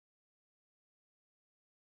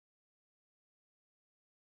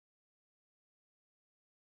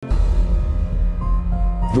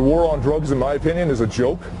The war on drugs, in my opinion, is a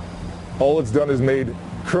joke. All it's done is made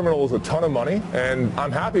criminals a ton of money, and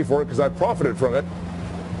I'm happy for it because I've profited from it.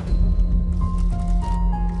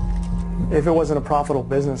 If it wasn't a profitable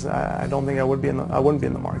business, I don't think I wouldn't be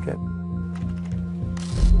in the market.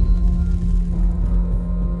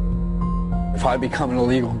 If I become an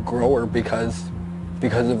illegal grower because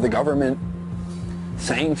of the government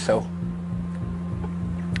saying so,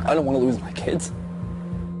 I don't want to lose my kids.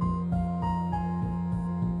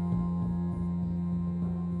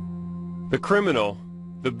 The criminal,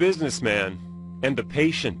 the businessman, and the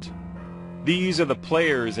patient. These are the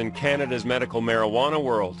players in Canada's medical marijuana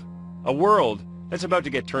world. A world that's about to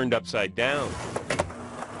get turned upside down.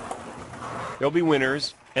 There'll be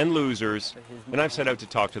winners and losers, and I've set out to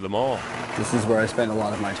talk to them all. This is where I spend a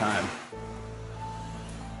lot of my time.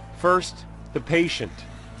 First, the patient.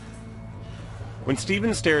 When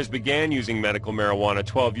Stephen Stairs began using medical marijuana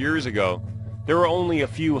 12 years ago, there were only a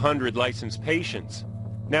few hundred licensed patients.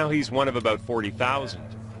 Now he's one of about 40,000.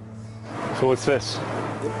 So what's this?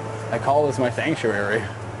 I call this my sanctuary.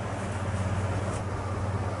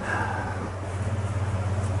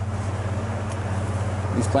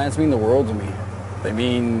 These plants mean the world to me. They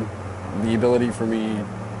mean the ability for me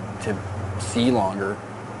to see longer.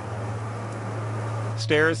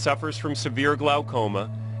 Stairs suffers from severe glaucoma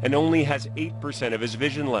and only has 8% of his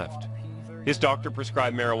vision left. His doctor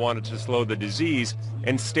prescribed marijuana to slow the disease,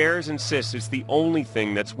 and Stairs insists it's the only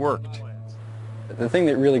thing that's worked. The thing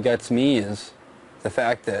that really gets me is the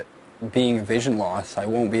fact that being vision loss, I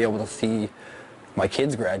won't be able to see my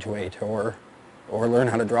kids graduate or learn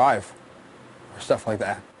how to drive or stuff like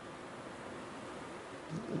that.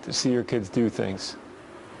 To see your kids do things.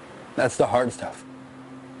 That's the hard stuff.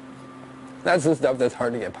 That's the stuff that's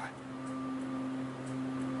hard to get by.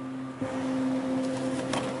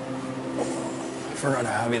 I forgot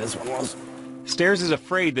how heavy this one was. Stairs is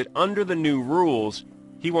afraid that under the new rules,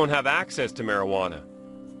 he won't have access to marijuana.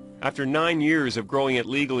 After 9 years of growing it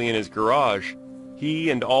legally in his garage,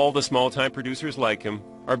 he and all the small-time producers like him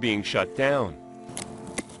are being shut down.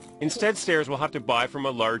 Instead, Stairs will have to buy from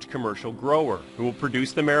a large commercial grower who will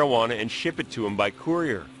produce the marijuana and ship it to him by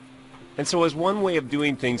courier. And so as one way of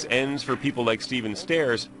doing things ends for people like Stephen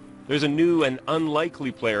Stairs, there's a new and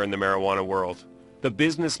unlikely player in the marijuana world, the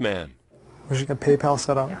businessman. We should get PayPal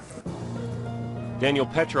set up. Daniel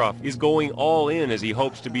Petrov is going all in as he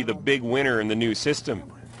hopes to be the big winner in the new system.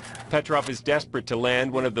 Petrov is desperate to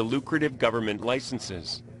land one of the lucrative government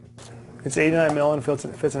licenses. It's 89 mil and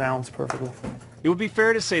fits an ounce perfectly. It would be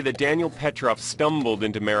fair to say that Daniel Petrov stumbled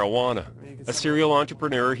into marijuana. A serial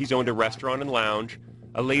entrepreneur, he's owned a restaurant and lounge,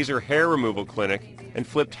 a laser hair removal clinic, and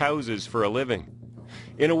flipped houses for a living.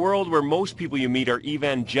 In a world where most people you meet are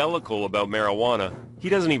evangelical about marijuana, he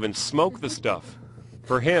doesn't even smoke the stuff.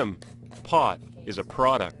 For him, pot is a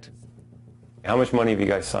product. How much money have you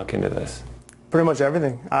guys sunk into this? Pretty much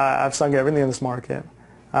everything. I've sunk everything in this market.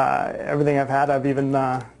 Everything I've had, I've even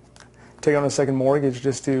taken on a second mortgage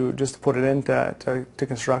just to put it into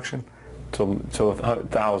construction. So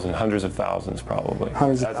hundreds of thousands probably.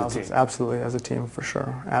 Hundreds of thousands, absolutely, as a team for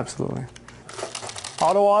sure, absolutely.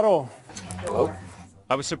 Otto. Hello?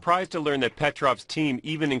 I was surprised to learn that Petrov's team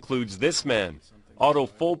even includes this man, Otto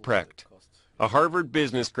Fulprecht, a Harvard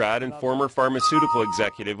business grad and former pharmaceutical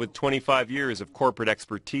executive with 25 years of corporate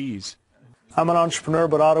expertise. I'm an entrepreneur,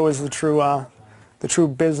 but Otto is the true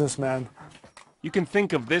businessman. You can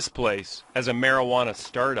think of this place as a marijuana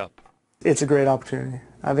startup. It's a great opportunity.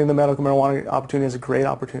 I think the medical marijuana opportunity is a great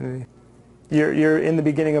opportunity. You're in the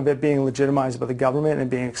beginning of it being legitimized by the government and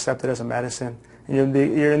being accepted as a medicine. And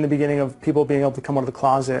you're in the beginning of people being able to come out of the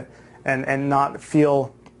closet and not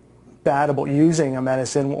feel bad about using a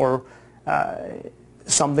medicine or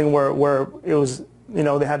something where it was,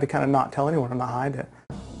 they had to kind of not tell anyone and not hide it.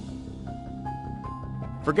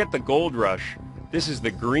 Forget the gold rush. This is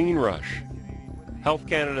the green rush. Health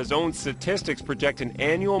Canada's own statistics project an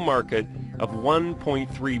annual market of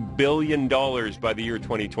 $1.3 billion by the year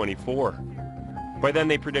 2024. By then,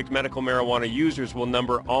 they predict medical marijuana users will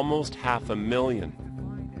number almost 500,000.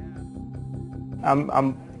 I'm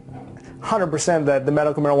 100% that the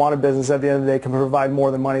medical marijuana business at the end of the day can provide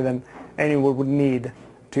more than money than anyone would need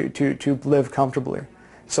to live comfortably.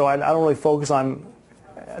 So I don't really focus on,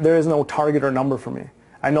 there is no target or number for me.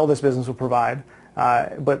 I know this business will provide,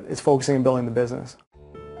 but it's focusing on building the business.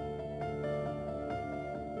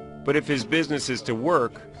 But if his business is to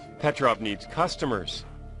work, Petrov needs customers.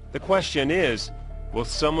 The question is, will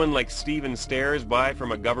someone like Stephen Stairs buy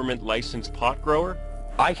from a government-licensed pot grower?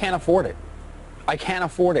 I can't afford it. I can't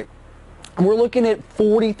afford it. We're looking at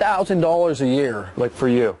 $40,000 a year. Like for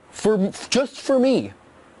you? Just for me.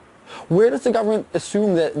 Where does the government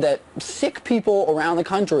assume that sick people around the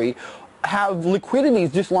country have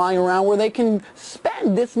liquidities just lying around where they can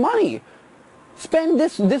spend this money? Spend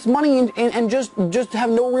this money and just have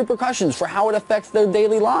no repercussions for how it affects their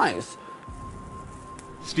daily lives.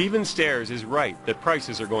 Stephen Stairs is right that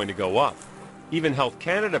prices are going to go up. Even Health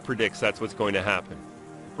Canada predicts that's what's going to happen.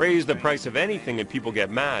 Raise the price of anything and people get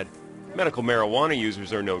mad. Medical marijuana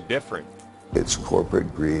users are no different. It's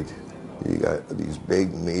corporate greed. You got these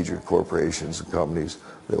big major corporations and companies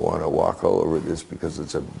that want to walk all over this because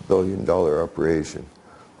it's a billion-dollar operation.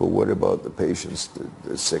 But what about the patients,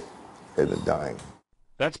 the sick and the dying?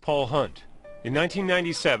 That's Paul Hunt. In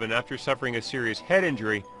 1997, after suffering a serious head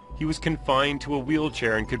injury, he was confined to a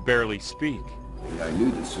wheelchair and could barely speak. I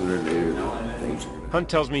knew that sooner or later things were going to... Hunt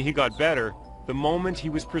tells me he got better the moment he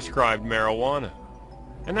was prescribed marijuana.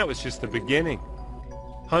 And that was just the beginning.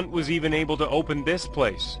 Hunt was even able to open this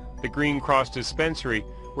place, the Green Cross Dispensary,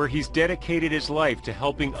 where he's dedicated his life to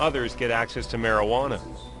helping others get access to marijuana.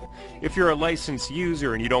 If you're a licensed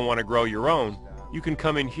user and you don't want to grow your own, you can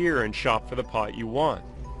come in here and shop for the pot you want.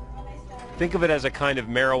 Think of it as a kind of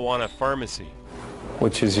marijuana pharmacy.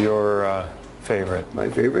 Which is your favorite? My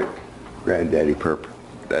favorite? Granddaddy Perp.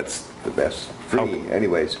 That's the best. For me,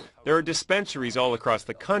 anyways. There are dispensaries all across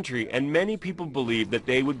the country, and many people believe that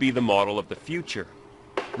they would be the model of the future.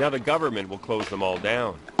 Now the government will close them all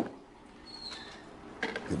down.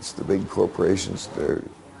 It's the big corporations. They're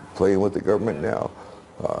playing with the government now.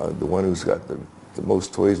 The one who's got the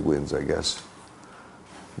most toys wins, I guess.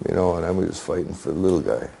 You know, and I'm just fighting for the little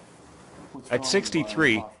guy. At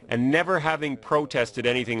 63, and never having protested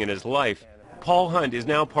anything in his life, Paul Hunt is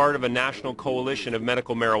now part of a national coalition of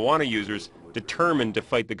medical marijuana users determined to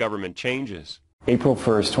fight the government changes. April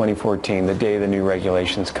 1st, 2014, the day the new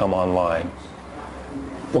regulations come online.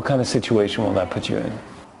 What kind of situation will that put you in?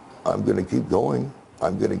 I'm going to keep going.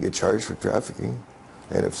 I'm going to get charged for trafficking.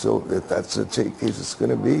 And if that's the case it's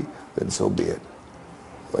going to be, then so be it.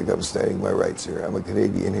 Like, I'm standing my rights here. I'm a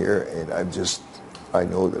Canadian here, and I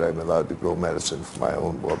know that I'm allowed to grow medicine for my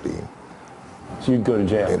own well-being. So you'd go to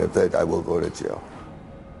jail? And if that, I will go to jail.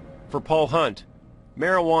 For Paul Hunt,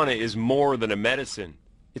 marijuana is more than a medicine.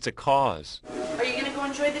 It's a cause. Are you going to go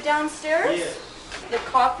enjoy the downstairs? Yes. The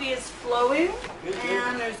coffee is flowing,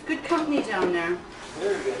 and there's good company down there.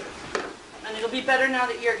 Very good. And it'll be better now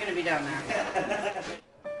that you're going to be down there.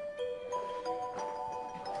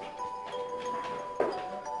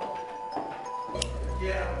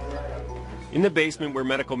 In the basement where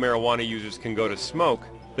medical marijuana users can go to smoke,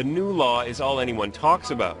 the new law is all anyone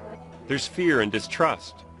talks about. There's fear and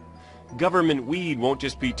distrust. Government weed won't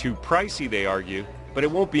just be too pricey, they argue, but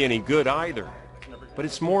it won't be any good either. But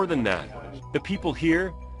it's more than that. The people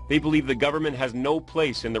here, they believe the government has no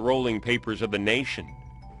place in the rolling papers of the nation.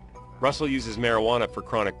 Russell uses marijuana for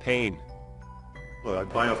chronic pain. Well, I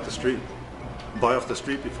buy off the street. Buy off the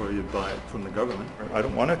street before you buy it from the government. I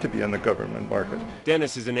don't want it to be in the government market.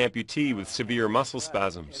 Dennis is an amputee with severe muscle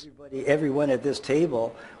spasms. Everyone at this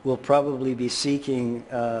table will probably be seeking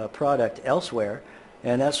product elsewhere,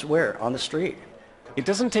 and that's where? On the street. It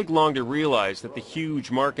doesn't take long to realize that the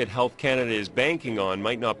huge market Health Canada is banking on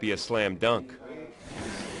might not be a slam dunk.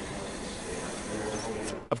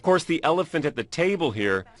 Of course, the elephant at the table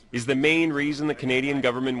here is the main reason the Canadian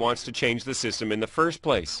government wants to change the system in the first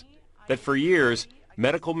place. That for years,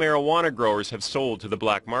 medical marijuana growers have sold to the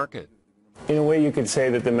black market. In a way, you could say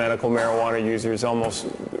that the medical marijuana users almost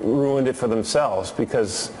ruined it for themselves,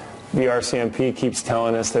 because the RCMP keeps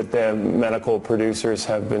telling us that the medical producers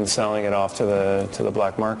have been selling it off to the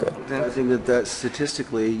black market. I think that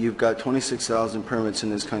statistically, you've got 26,000 permits in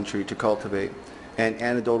this country to cultivate, and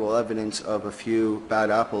anecdotal evidence of a few bad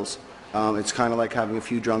apples. It's kind of like having a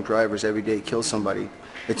few drunk drivers every day kill somebody.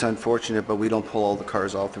 It's unfortunate, but we don't pull all the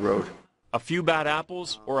cars off the road. A few bad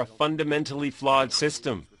apples or a fundamentally flawed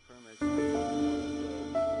system?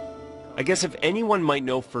 I guess if anyone might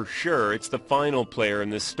know for sure, it's the final player in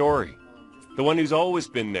this story. The one who's always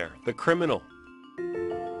been there, the criminal.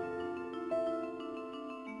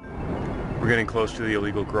 We're getting close to the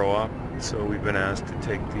illegal grow-op, so we've been asked to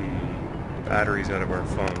take the batteries out of our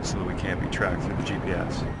phones so that we can't be tracked through the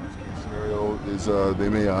GPS. The scenario is they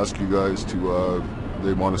may ask you guys to,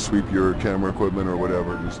 they want to sweep your camera equipment or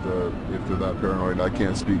whatever, just if they're that paranoid. I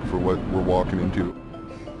can't speak for what we're walking into.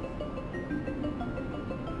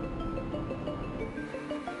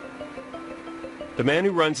 The man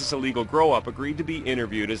who runs this illegal grow-up agreed to be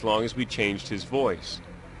interviewed as long as we changed his voice.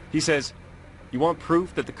 He says, "You want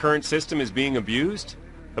proof that the current system is being abused?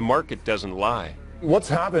 The market doesn't lie." What's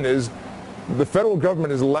happened is the federal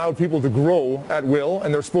government has allowed people to grow at will,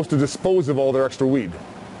 and they're supposed to dispose of all their extra weed.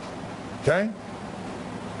 Okay?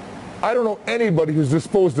 I don't know anybody who's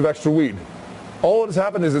disposed of extra weed. All that has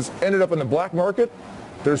happened is it's ended up in the black market.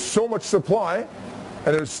 There's so much supply,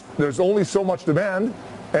 and there's only so much demand,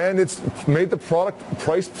 and it's made the product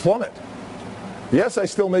price plummet. Yes, I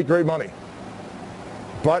still make great money,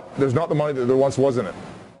 but there's not the money that there once was in it.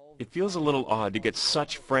 It feels a little odd to get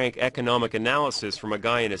such frank economic analysis from a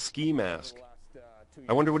guy in a ski mask.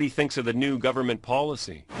 I wonder what he thinks of the new government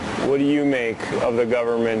policy. What do you make of the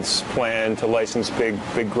government's plan to license big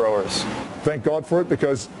growers? Thank God for it,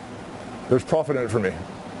 because there's profit in it for me.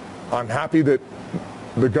 I'm happy that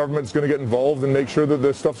the government's going to get involved and make sure that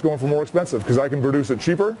this stuff's going for more expensive, because I can produce it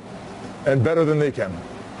cheaper and better than they can.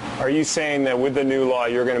 Are you saying that with the new law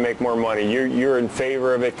you're going to make more money? You're in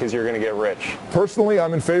favor of it because you're going to get rich? Personally,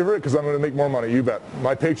 I'm in favor of it because I'm going to make more money, you bet.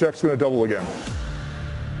 My paycheck's going to double again.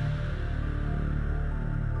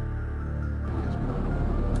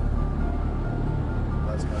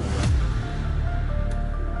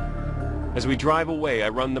 As we drive away, I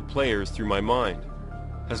run the players through my mind.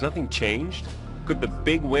 Has nothing changed? Could the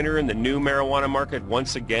big winner in the new marijuana market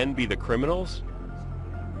once again be the criminals?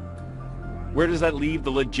 Where does that leave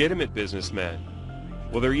the legitimate businessman?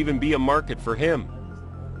 Will there even be a market for him?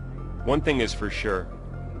 One thing is for sure.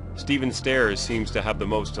 Stephen Stairs seems to have the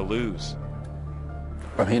most to lose.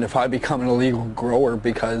 I mean, if I become an illegal grower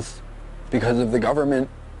because of the government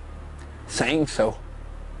saying so,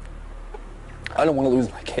 I don't want to lose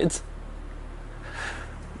my kids.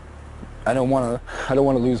 I don't want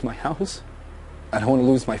to lose my house. I don't want to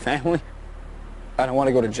lose my family. I don't want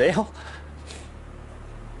to go to jail.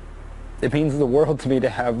 It means the world to me to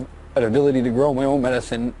have an ability to grow my own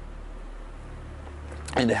medicine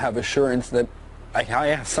and to have assurance that I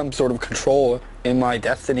have some sort of control in my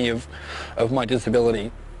destiny of my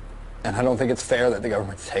disability. And I don't think it's fair that the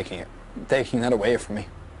government's taking that away from me.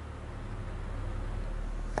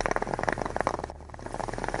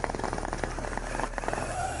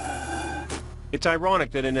 It's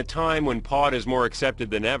ironic that in a time when pot is more accepted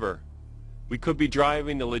than ever, we could be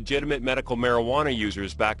driving the legitimate medical marijuana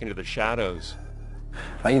users back into the shadows.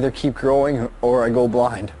 I either keep growing or I go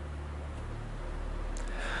blind.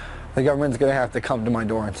 The government's going to have to come to my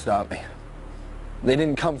door and stop me. They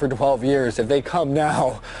didn't come for 12 years. If they come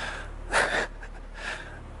now,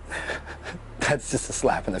 that's just a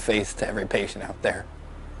slap in the face to every patient out there.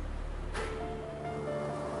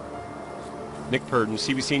 Nick Purdon,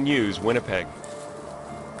 CBC News, Winnipeg.